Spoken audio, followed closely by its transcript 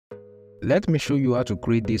Let me show you how to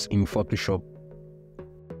create this in Photoshop.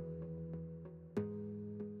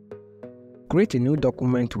 Create a new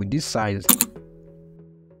document with this size.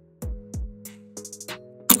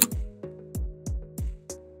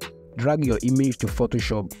 Drag your image to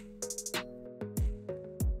Photoshop.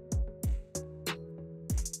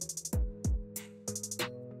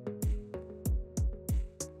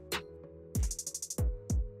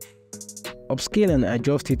 Upscale and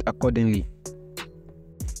adjust it accordingly.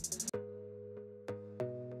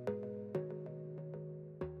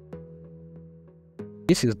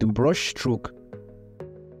 This is the brush stroke.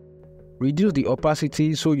 Reduce the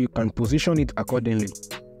opacity so you can position it accordingly.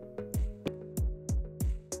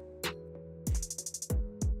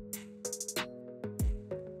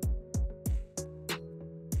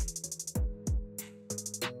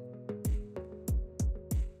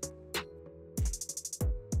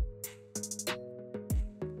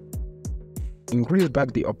 Increase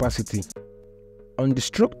back the opacity. On the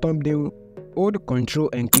stroke thumbnail, hold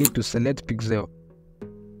Ctrl and click to select pixel.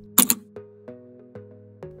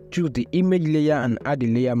 Choose the image layer and add the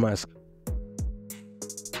layer mask.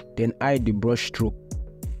 Then hide the brush stroke.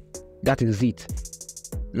 That is it.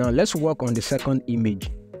 Now let's work on the second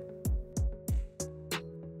image.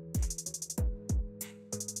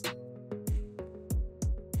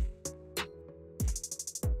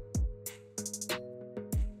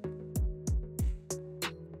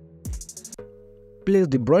 Place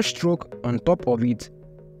the brush stroke on top of it.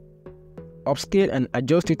 Upscale and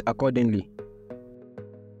adjust it accordingly.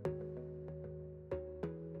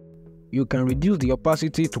 You can reduce the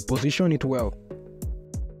opacity to position it well.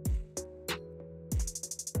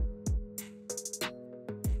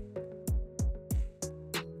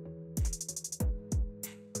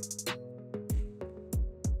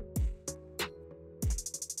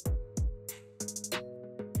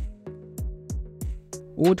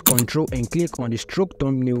 Hold Ctrl and click on the stroke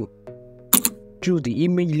thumbnail. Choose the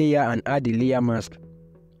image layer and add the layer mask.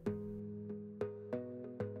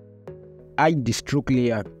 Hide the stroke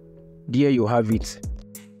layer. There you have it.